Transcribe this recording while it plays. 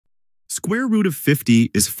Square root of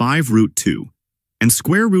 50 is 5 root 2, and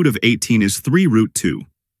square root of 18 is 3 root 2.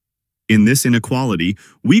 In this inequality,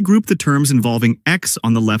 we group the terms involving x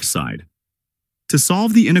on the left side. To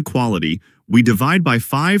solve the inequality, we divide by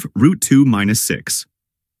 5 root 2 minus 6.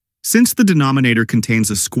 Since the denominator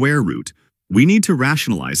contains a square root, we need to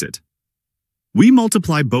rationalize it. We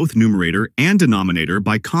multiply both numerator and denominator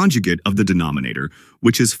by conjugate of the denominator,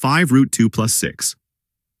 which is 5 root 2 plus 6.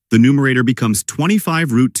 The numerator becomes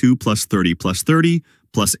 25 root 2 plus 30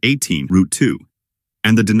 plus 18 root 2,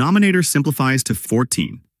 and the denominator simplifies to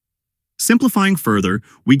 14. Simplifying further,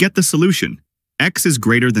 we get the solution. X is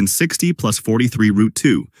greater than 60 plus 43 root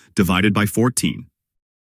 2, divided by 14.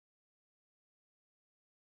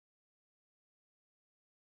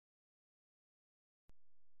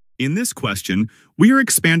 In this question, we are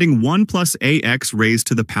expanding 1 plus ax raised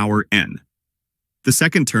to the power n. The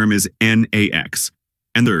second term is nax,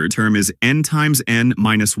 and the third term is n times n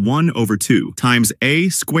minus 1 over 2 times a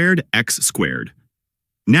squared x squared.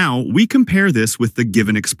 Now, we compare this with the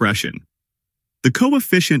given expression. The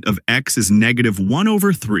coefficient of x is negative 1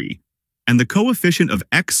 over 3, and the coefficient of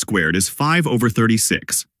x squared is 5 over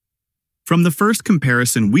 36. From the first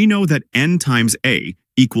comparison, we know that n times a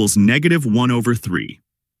equals negative 1 over 3.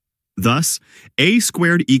 Thus, a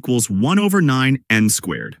squared equals 1 over 9n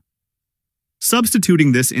squared.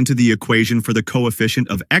 Substituting this into the equation for the coefficient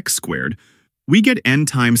of x squared, we get n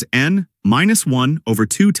times n minus 1 over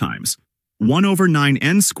 2 times 1 over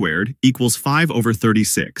 9n squared equals 5 over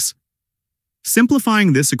 36.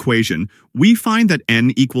 Simplifying this equation, we find that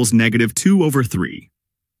n equals negative 2 over 3.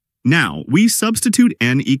 Now, we substitute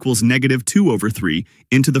n equals negative 2 over 3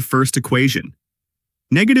 into the first equation.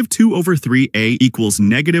 Negative 2 over 3a equals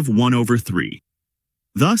negative 1 over 3.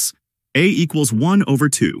 Thus, a equals 1 over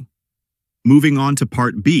 2. Moving on to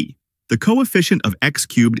part b, the coefficient of x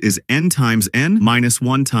cubed is n times n minus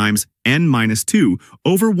 1 times n minus 2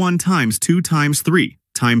 over 1 times 2 times 3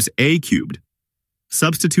 times a cubed.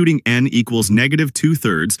 Substituting n equals negative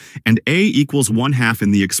 2/3 and a equals 1/2 in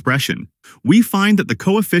the expression, we find that the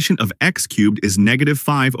coefficient of x cubed is negative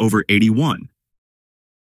 5 over 81.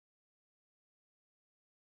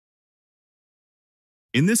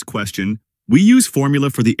 In this question, we use formula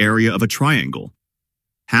for the area of a triangle.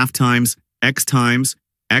 Half times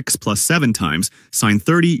x plus 7 times sine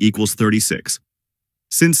 30 equals 36.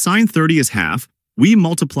 Since sine 30 is half, we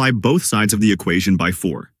multiply both sides of the equation by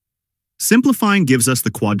 4. Simplifying gives us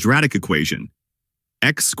the quadratic equation.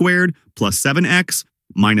 X squared plus 7x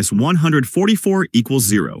minus 144 equals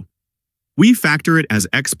 0. We factor it as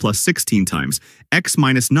x plus 16 times x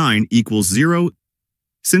minus 9 equals 0.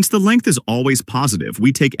 Since the length is always positive,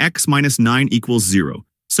 we take x minus 9 equals 0,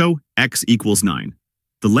 so x equals 9.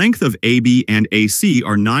 The length of AB and AC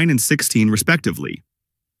are 9 and 16 respectively.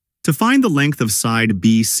 To find the length of side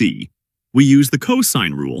BC, we use the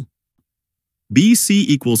cosine rule. BC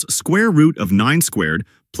equals square root of 9 squared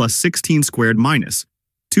plus 16 squared minus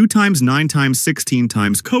 2 times 9 times 16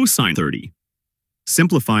 times cosine 30.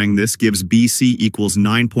 Simplifying this gives BC equals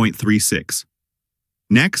 9.36.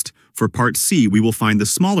 Next, for part C, we will find the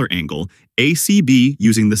smaller angle, ACB,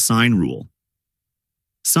 using the sine rule.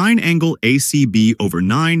 Sine angle ACB over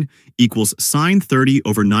 9 equals sine 30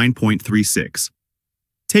 over 9.36.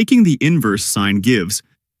 Taking the inverse sine gives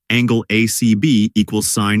angle ACB equals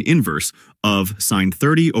sine inverse of sine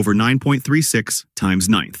 30 over 9.36 times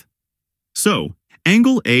 9th. So,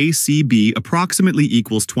 angle ACB approximately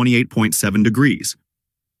equals 28.7 degrees.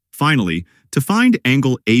 Finally, to find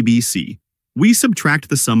angle ABC, we subtract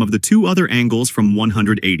the sum of the two other angles from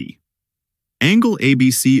 180. Angle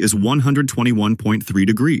ABC is 121.3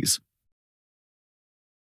 degrees.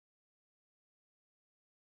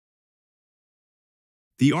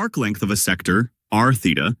 The arc length of a sector, r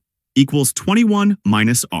theta, equals 21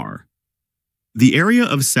 minus r. The area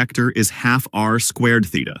of sector is half r squared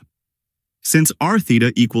theta. Since r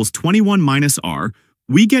theta equals 21 minus r,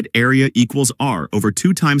 we get area equals r over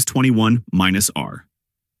 2 times 21 minus r.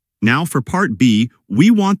 Now for part B,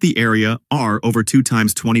 we want the area r over 2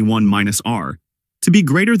 times 21 minus r to be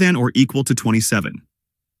greater than or equal to 27.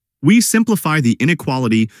 We simplify the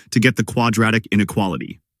inequality to get the quadratic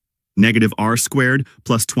inequality. Negative r squared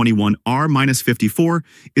plus 21r minus 54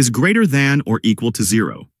 is greater than or equal to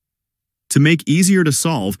 0. To make easier to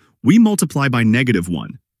solve, we multiply by negative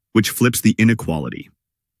 1, which flips the inequality.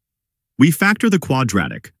 We factor the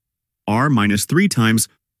quadratic, r minus 3 times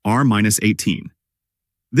r minus 18.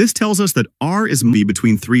 This tells us that r is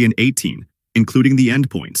between 3 and 18, including the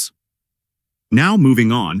endpoints. Now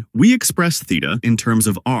moving on, we express theta in terms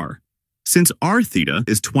of r. Since r theta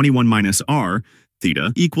is 21 minus r,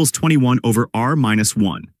 theta equals 21 over r minus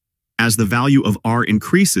 1. As the value of r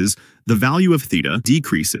increases, the value of theta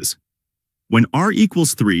decreases. When r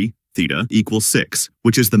equals 3, theta equals 6,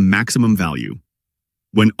 which is the maximum value.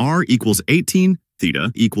 When r equals 18,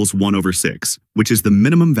 theta equals 1 over 6, which is the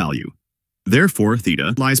minimum value. Therefore,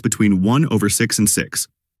 theta lies between 1 over 6 and 6.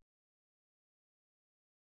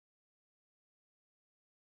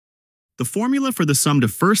 The formula for the sum to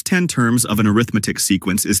first 10 terms of an arithmetic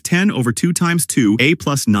sequence is 10 over 2 times 2a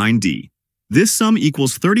plus 9d. This sum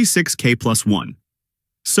equals 36k plus 1.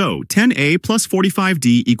 So, 10a plus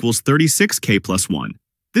 45d equals 36k plus 1.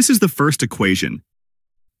 This is the first equation.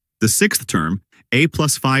 The sixth term, a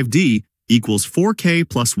plus 5d, equals 4k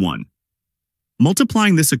plus 1.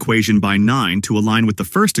 Multiplying this equation by 9 to align with the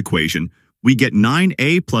first equation, we get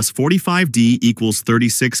 9a plus 45d equals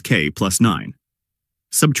 36k plus 9.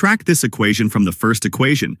 Subtract this equation from the first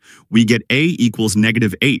equation, we get a equals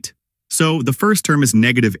negative 8. So the first term is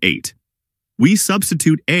negative 8. We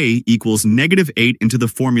substitute a equals negative 8 into the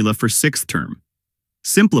formula for sixth term.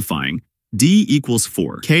 Simplifying, d equals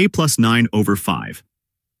 4k plus 9 over 5.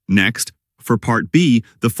 Next, for part b,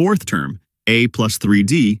 the fourth term, a plus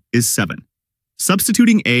 3d, is 7.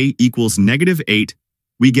 Substituting a equals negative 8,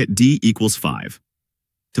 we get d equals 5.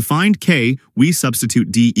 To find k, we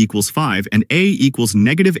substitute d equals 5 and a equals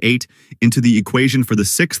negative 8 into the equation for the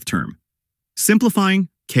sixth term. Simplifying,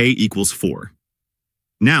 k equals 4.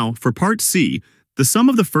 Now, for part c, the sum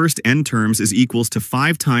of the first n terms is equals to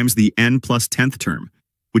 5 times the n plus 10th term,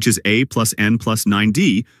 which is a plus n plus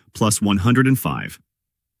 9d plus 105.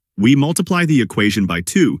 We multiply the equation by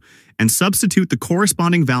 2 and substitute the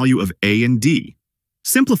corresponding value of a and d.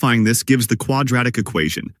 Simplifying this gives the quadratic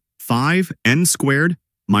equation, 5n squared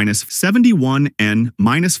minus 71n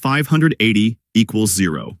minus 580 equals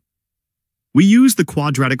 0. We use the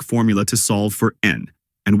quadratic formula to solve for n,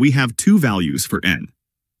 and we have two values for n.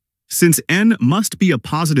 Since n must be a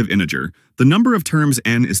positive integer, the number of terms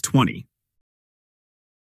n is 20.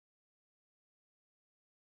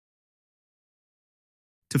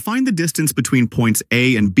 To find the distance between points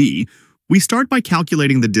A and B, we start by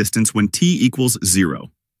calculating the distance when t equals 0.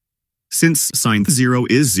 Since sine 0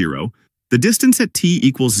 is 0, the distance at t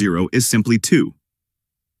equals 0 is simply 2.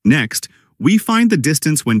 Next, we find the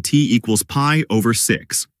distance when t equals pi over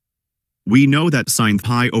 6. We know that sine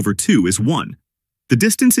pi over 2 is 1. The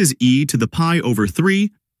distance is e to the pi over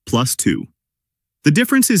 3 plus 2. The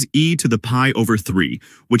difference is e to the pi over 3,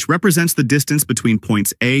 which represents the distance between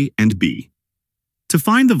points A and B. To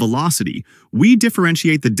find the velocity, we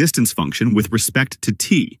differentiate the distance function with respect to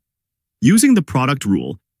t. Using the product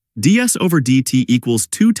rule, ds over dt equals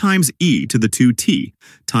 2 times e to the 2t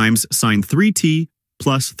times sine 3t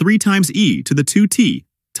plus 3 times e to the 2t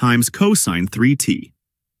times cosine 3t.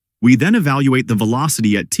 We then evaluate the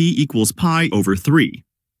velocity at t equals pi over 3.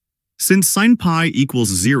 Since sine pi equals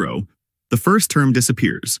 0, the first term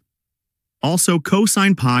disappears. Also,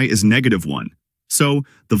 cosine pi is negative 1. So,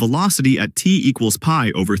 the velocity at t equals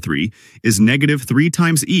pi over 3 is negative 3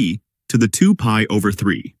 times e to the 2 pi over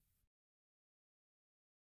 3.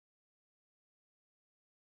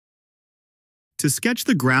 To sketch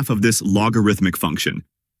the graph of this logarithmic function,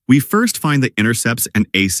 we first find the intercepts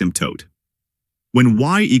and asymptote. When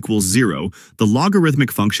y equals 0, the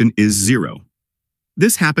logarithmic function is 0.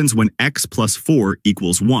 This happens when x plus 4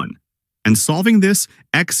 equals 1, and solving this,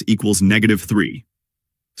 x equals negative 3.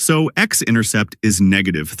 So x-intercept is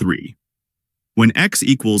negative 3. When x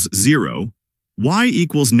equals 0, y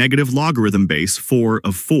equals negative logarithm base 4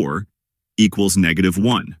 of 4 equals negative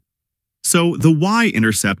 1. So the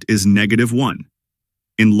y-intercept is negative 1.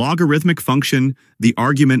 In logarithmic function, the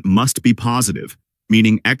argument must be positive,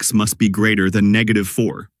 meaning x must be greater than negative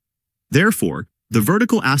 4. Therefore, the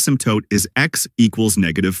vertical asymptote is x equals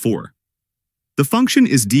negative 4. The function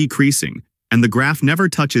is decreasing, and the graph never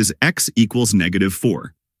touches x equals negative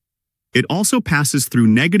 4. It also passes through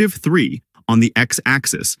negative 3 on the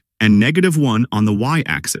x-axis and negative 1 on the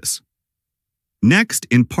y-axis. Next,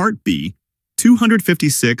 in part B,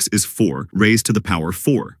 256 is 4 raised to the power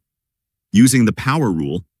 4. Using the power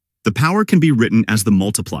rule, the power can be written as the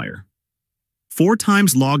multiplier. 4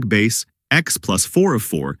 times log base x plus 4 of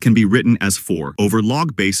 4 can be written as 4 over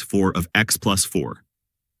log base 4 of x plus 4.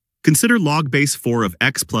 Consider log base 4 of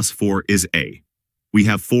x plus 4 is a. We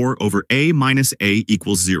have 4 over a minus a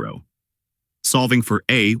equals 0. Solving for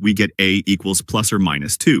a, we get a equals plus or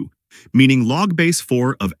minus 2, meaning log base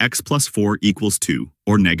 4 of x plus 4 equals 2,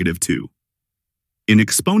 or negative 2. In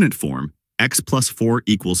exponent form, x plus 4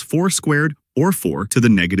 equals 4 squared, or 4 to the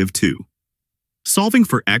negative 2. Solving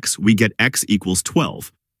for x, we get x equals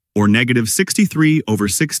 12, or negative 63 over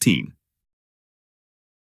 16.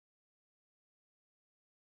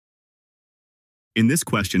 In this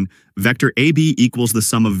question, vector AB equals the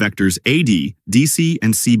sum of vectors AD, DC,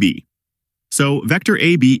 and CB. So vector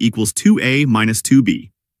AB equals 2A minus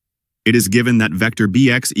 2B. It is given that vector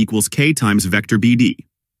BX equals K times vector BD.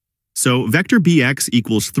 So vector BX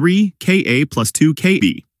equals 3KA plus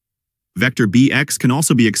 2KB. Vector BX can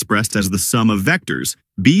also be expressed as the sum of vectors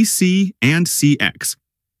BC and CX.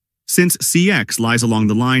 Since CX lies along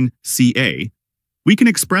the line CA, we can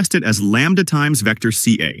express it as lambda times vector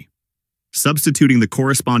CA. Substituting the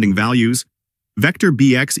corresponding values, vector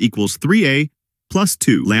BX equals 3A plus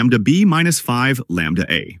 2 lambda B minus 5 lambda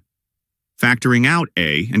A. Factoring out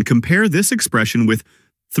A and compare this expression with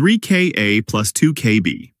 3KA plus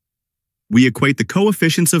 2KB. We equate the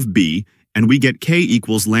coefficients of B and we get K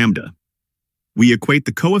equals lambda. We equate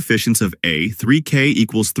the coefficients of A, 3K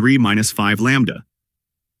equals 3 minus 5 lambda.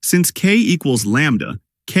 Since K equals lambda,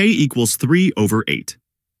 K equals 3 over 8.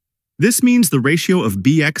 This means the ratio of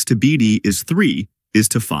BX to BD is 3 is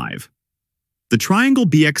to 5. The triangle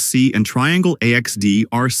BXC and triangle AXD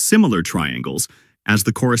are similar triangles, as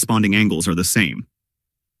the corresponding angles are the same.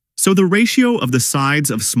 So the ratio of the sides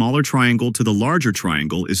of smaller triangle to the larger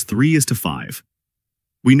triangle is 3 is to 5.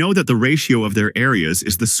 We know that the ratio of their areas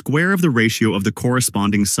is the square of the ratio of the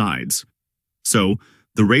corresponding sides. So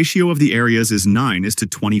the ratio of the areas is 9 is to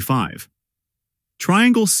 25.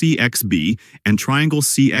 Triangle CXB and triangle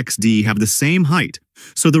CXD have the same height,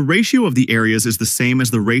 so the ratio of the areas is the same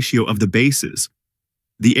as the ratio of the bases.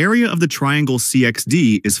 The area of the triangle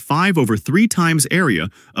CXD is 5 over 3 times area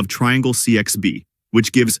of triangle CXB,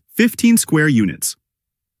 which gives 15 square units.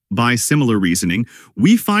 By similar reasoning,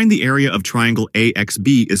 we find the area of triangle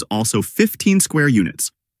AXB is also 15 square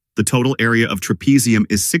units. The total area of trapezium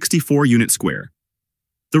is 64 units square.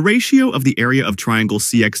 The ratio of the area of triangle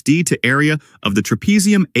CXD to area of the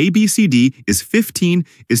trapezium ABCD is 15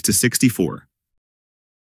 is to 64.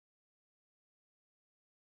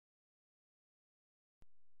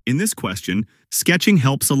 In this question, sketching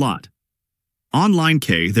helps a lot. On line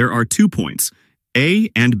K, there are 2 points, A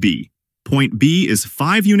and B. Point B is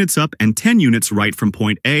 5 units up and 10 units right from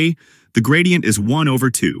point A. The gradient is 1 over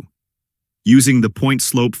 2. Using the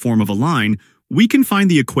point-slope form of a line, we can find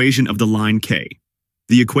the equation of the line K.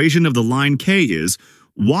 The equation of the line K is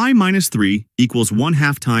y minus 3 equals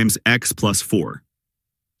 1/2 times x plus 4.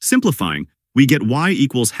 Simplifying, we get y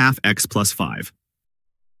equals half x plus 5.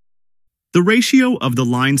 The ratio of the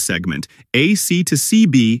line segment AC to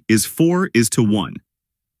CB is 4 is to 1.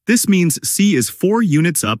 This means C is 4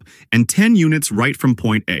 units up and 10 units right from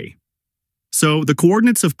point A. So the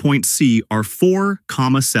coordinates of point C are 4,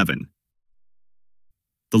 7.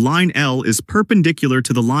 The line L is perpendicular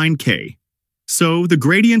to the line K, so the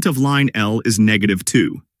gradient of line L is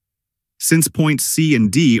 -2. Since points C and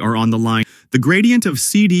D are on the line, the gradient of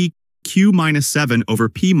CD Q minus 7 over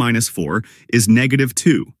P minus 4 is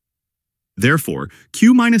 -2. Therefore,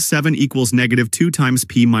 Q minus 7 equals -2 times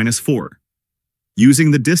P minus 4.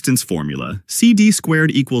 Using the distance formula, CD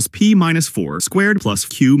squared equals P minus 4 squared plus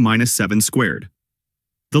Q minus 7 squared.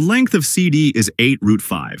 The length of CD is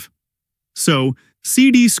 8√5. So,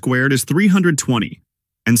 CD squared is 320,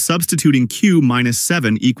 and substituting Q minus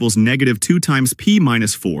 7 equals -2 times P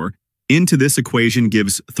minus 4 into this equation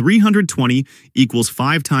gives 320 equals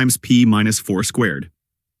 5 times P minus 4 squared.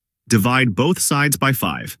 Divide both sides by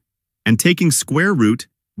 5, and taking square root,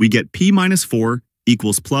 we get P minus 4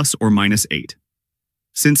 equals plus or minus 8.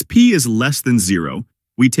 Since P is less than 0,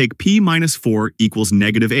 we take P minus 4 equals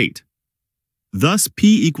 -8. Thus,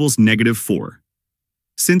 P equals -4.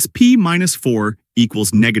 Since P minus 4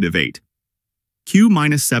 equals -8, Q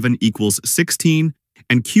minus 7 equals 16,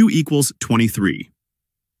 and Q equals 23.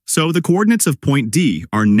 So the coordinates of point D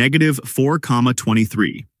are -4,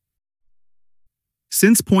 23.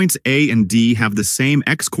 Since points A and D have the same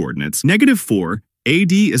x-coordinates, -4,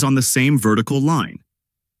 AD is on the same vertical line.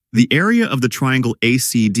 The area of the triangle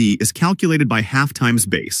ACD is calculated by half times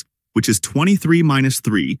base, which is 23 minus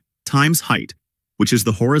 3, times height, which is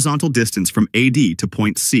the horizontal distance from AD to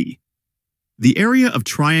point C. The area of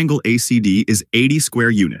triangle ACD is 80 square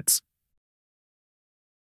units.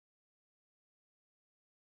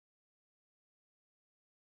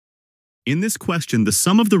 In this question, the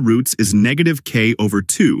sum of the roots is -k over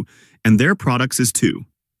 2, and their products is 2.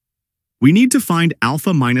 We need to find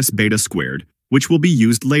alpha minus beta squared, which will be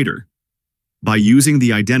used later. By using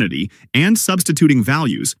the identity and substituting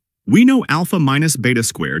values, we know alpha minus beta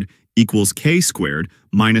squared equals k squared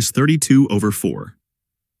minus 32 over 4.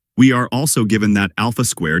 We are also given that alpha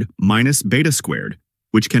squared minus beta squared,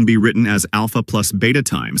 which can be written as alpha plus beta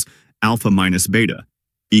times alpha minus beta,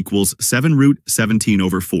 equals 7√17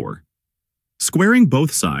 over 4. Squaring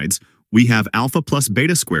both sides, we have alpha plus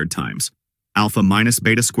beta squared times alpha minus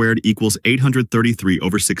beta squared equals 833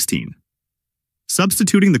 over 16.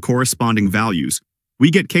 Substituting the corresponding values,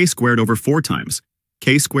 we get k squared over 4 times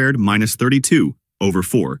k squared minus 32 over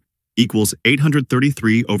 4 equals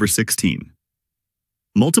 833 over 16.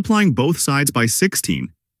 Multiplying both sides by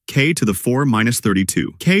 16, k to the 4 minus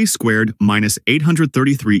 32. K squared minus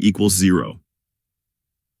 833 equals 0.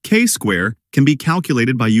 K squared can be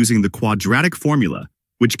calculated by using the quadratic formula,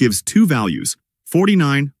 which gives two values,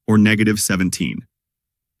 49 or negative 17.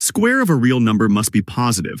 Square of a real number must be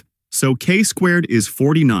positive, so k squared is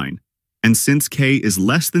 49, and since k is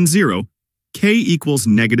less than 0, k equals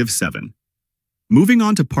negative 7. Moving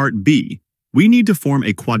on to part B, we need to form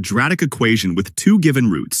a quadratic equation with two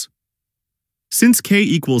given roots. Since k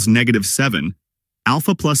equals negative 7,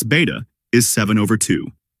 alpha plus beta is 7 over 2.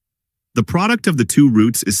 The product of the two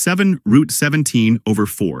roots is 7 root 17 over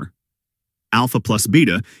 4. Alpha plus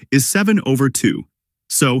beta is 7 over 2,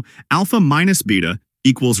 so alpha minus beta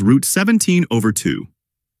equals root 17 over 2.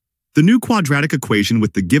 The new quadratic equation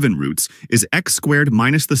with the given roots is x squared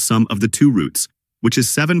minus the sum of the two roots, which is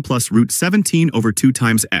 7 plus root 17 over 2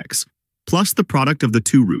 times x, plus the product of the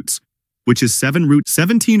two roots, which is 7 root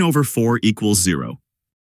 17 over 4 equals 0.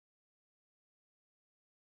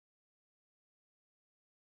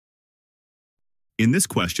 In this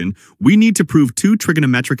question, we need to prove two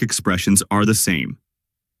trigonometric expressions are the same.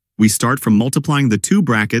 We start from multiplying the two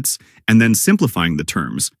brackets and then simplifying the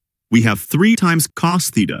terms. We have 3 times cos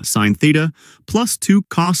theta sine theta plus 2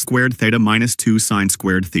 cos squared theta minus 2 sine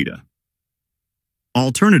squared theta.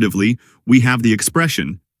 Alternatively, we have the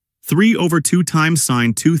expression 3 over 2 times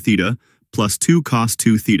sine 2 theta plus 2 cos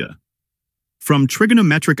 2 theta. From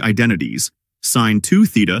trigonometric identities, sine 2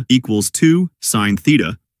 theta equals 2 sine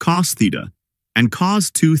theta cos theta, and cos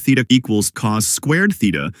 2 theta equals cos squared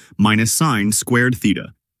theta minus sine squared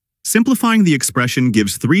theta. Simplifying the expression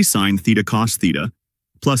gives 3 sine theta cos theta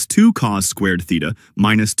plus 2 cos squared theta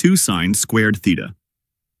minus 2 sine squared theta.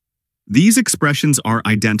 These expressions are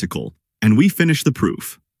identical, and we finish the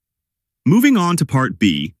proof. Moving on to part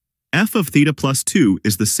B, f of theta plus 2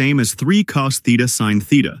 is the same as 3 cos theta sine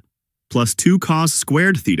theta plus 2 cos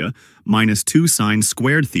squared theta minus 2 sine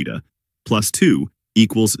squared theta plus 2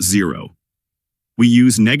 equals 0. We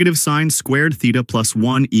use negative sine squared theta plus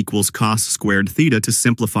 1 equals cos squared theta to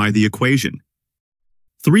simplify the equation.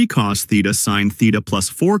 3 cos theta sine theta plus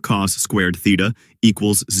 4 cos squared theta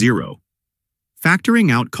equals 0.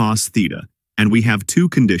 Factoring out cos theta, and we have two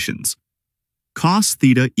conditions. Cos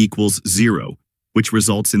theta equals 0, which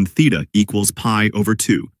results in theta equals pi over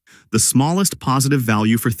 2, the smallest positive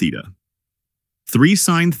value for theta. 3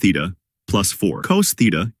 sine theta plus 4 cos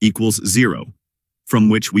theta equals 0, from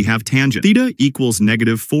which we have tangent theta equals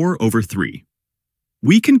negative 4 over 3.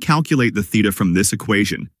 We can calculate the theta from this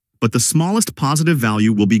equation, but the smallest positive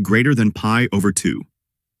value will be greater than pi over 2.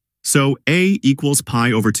 So A equals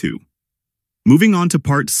pi over 2. Moving on to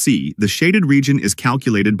part C, the shaded region is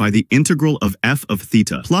calculated by the integral of f of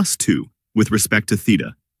theta plus 2 with respect to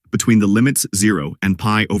theta, between the limits 0 and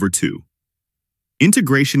pi over 2.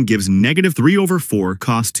 Integration gives negative 3 over 4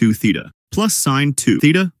 cos 2 theta plus sine 2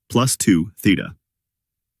 theta plus 2 theta.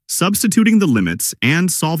 Substituting the limits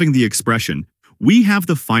and solving the expression, we have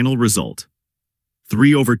the final result.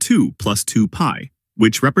 3 over 2 plus 2 pi,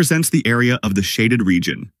 which represents the area of the shaded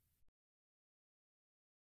region.